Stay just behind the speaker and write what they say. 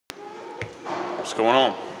What's going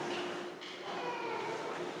on?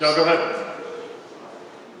 No, go ahead.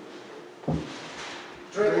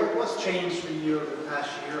 Drake, what's changed for you over the past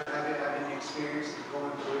year, having the experience of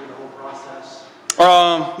going through the whole process?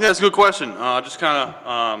 Yeah, it's a good question. Just kind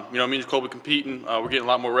of, me and Jacoby competing. We're getting a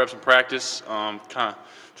lot more reps in practice. Kind of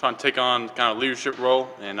trying to take on kind of leadership role,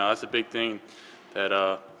 and that's a big thing that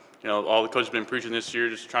all the coaches have been preaching this year.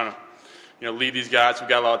 Just trying to lead these guys. We've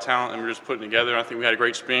got a lot of talent, and we're just putting it together. I think we had a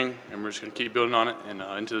great spring, and we're just going to keep building on it and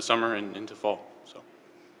into the summer and into fall. So.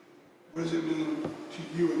 What does it mean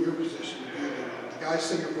to you in your position to be the guys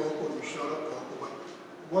say you're vocal and you showed up vocal, but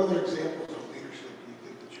what other examples of leadership do you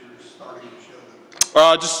think that you're starting to show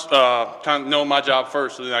them? Just kind of know my job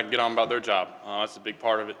first, so then I can get on about their job. That's a big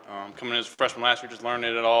part of it. Coming in as a freshman last year, just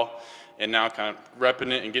learning it all, and now kind of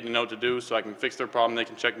repping it and getting to know what to do, so I can fix their problem, they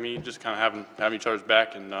can check me. Just kind of having each other's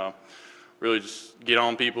back and really just get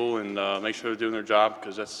on people and make sure they're doing their job,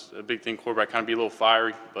 because that's a big thing. Quarterback kind of be a little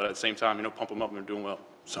fiery, but at the same time, pump them up and they're doing well.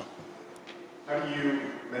 So. How do you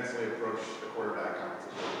mentally approach the quarterback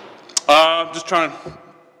competition? Just trying to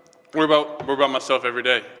worry about myself every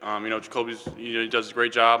day. Jacoby's he does a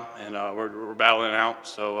great job, and we're battling it out.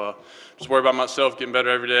 So just worry about myself, getting better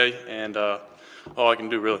every day, and all I can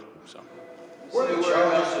do really. So. What are the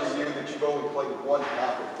challenges for you that you've only played one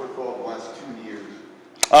half of football in the last 2 years?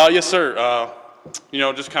 Yes, sir.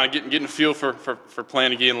 Just kind of getting a feel for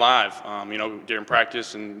playing again live. During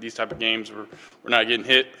practice and these type of games, we're not getting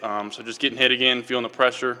hit. So just getting hit again, feeling the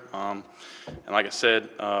pressure. And like I said,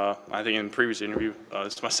 I think in the previous interview,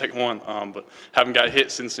 this is my second one, but haven't got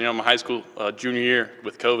hit since my high school junior year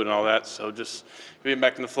with COVID and all that. So just getting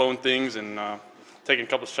back in the flow and things and taking a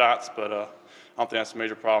couple shots, but I don't think that's a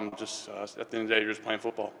major problem. Just at the end of the day, you're just playing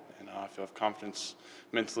football, and I feel confidence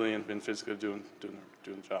mentally and been physically doing the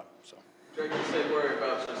job. So. Drake, you said worry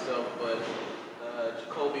about yourself, but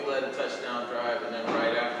Jacoby led a touchdown drive, and then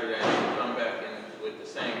right after that, you come back and with the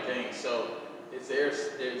same thing. So is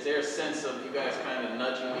there a sense of you guys kind of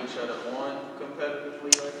nudging each other on competitively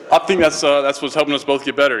like that? I think that's what's helping us both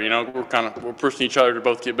get better. We're pushing each other to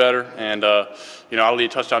both get better, and I lead a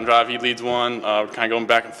touchdown drive, he leads one. We're kind of going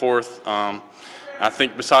back and forth. I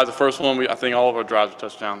think besides the first one, I think all of our drives are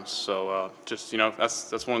touchdowns. So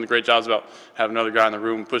that's one of the great jobs about having another guy in the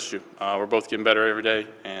room and push you. We're both getting better every day,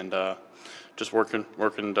 and just working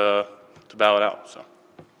to battle it out. So.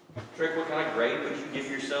 Drake, what kind of grade would you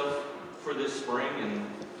give yourself for this spring, and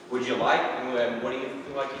would you like, and what do you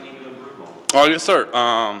feel like you need to improve on? Oh yes, sir.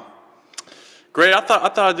 Great. I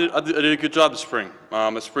thought I did a good job this spring.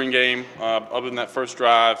 A spring game. Other than that first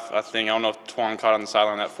drive, I don't know if Twan caught on the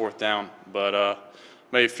sideline that fourth down, but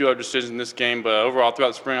made a few other decisions in this game. But overall, throughout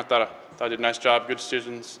the spring, I thought I did a nice job, good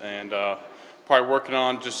decisions, and probably working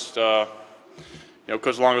on just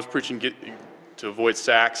Coach Long was preaching to avoid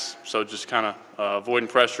sacks, so just kind of avoiding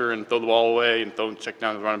pressure and throw the ball away and check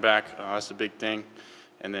down the running back. That's a big thing,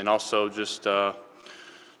 and then also just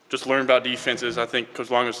learn about defenses. I think Coach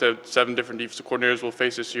Long has said 7 different defensive coordinators we'll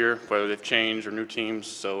face this year, whether they've changed or new teams.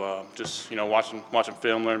 So just watching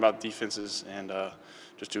film, learn about defenses, and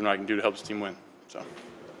just doing what I can do to help this team win. So.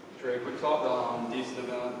 Drake, we talked decent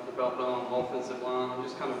about the offensive line. I'm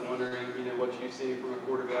just kind of wondering, what you see from a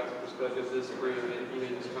quarterback's perspective this spring,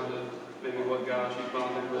 and just kind of maybe what guys you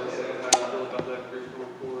bonded with, and how you feel about that group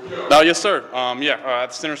going forward. Yes, sir. At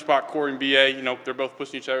the center spot, Corey and BA, they're both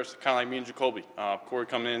pushing each other, kind of like me and Jacoby. Corey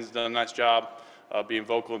coming in has done a nice job being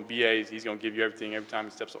vocal, and BA, he's going to give you everything every time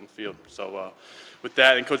he steps on the field. So with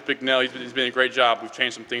that, and Coach Bicknell, he's been a great job. We've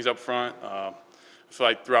changed some things up front. I feel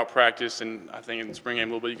like throughout practice, and I think in the spring game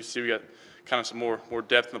a little bit, you can see we got kind of some more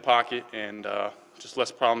depth in the pocket and just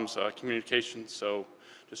less problems communication. So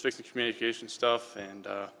just fixing communication stuff, and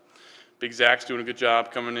Big Zach's doing a good job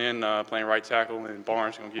coming in, playing right tackle, and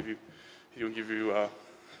Barnes going to give you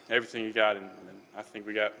everything you got. And I think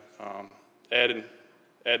we got Ed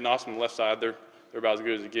and Austin on the left side. They're about as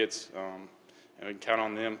good as it gets, and we can count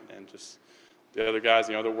on them. And just the other guys,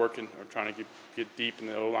 they're working or trying to get deep in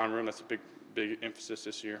the O-line room. That's a big emphasis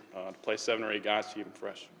this year, to play 7 or 8 guys to keep them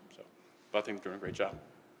fresh. So, but I think they're doing a great job.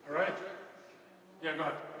 All right. Yeah, go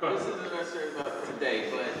ahead. This isn't necessarily about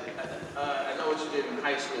today, but I know what you did in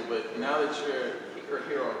high school, but now that you're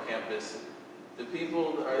here on campus, are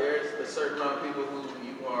there a certain amount of people who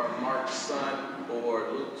you are Mark's son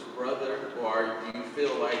or Luke's brother, or do you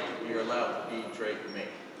feel like you're allowed to be Drake Maye?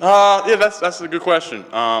 Yeah, that's a good question.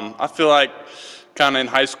 I feel like kind of in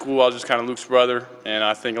high school, I was just kind of Luke's brother, and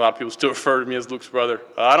I think a lot of people still refer to me as Luke's brother.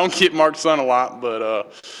 I don't get Mark's son a lot, but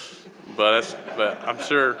I'm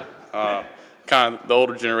sure kind kind of the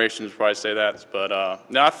older generations probably say that, but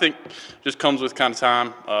no, I think just comes with kind of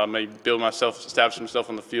time. Maybe establish myself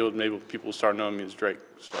on the field. Maybe people will start knowing me as Drake.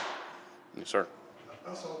 So, yes, sir.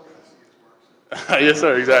 That's all guys see as Mark said. Yes,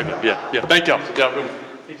 sir. Exactly. Yeah. Thank y'all. Yeah.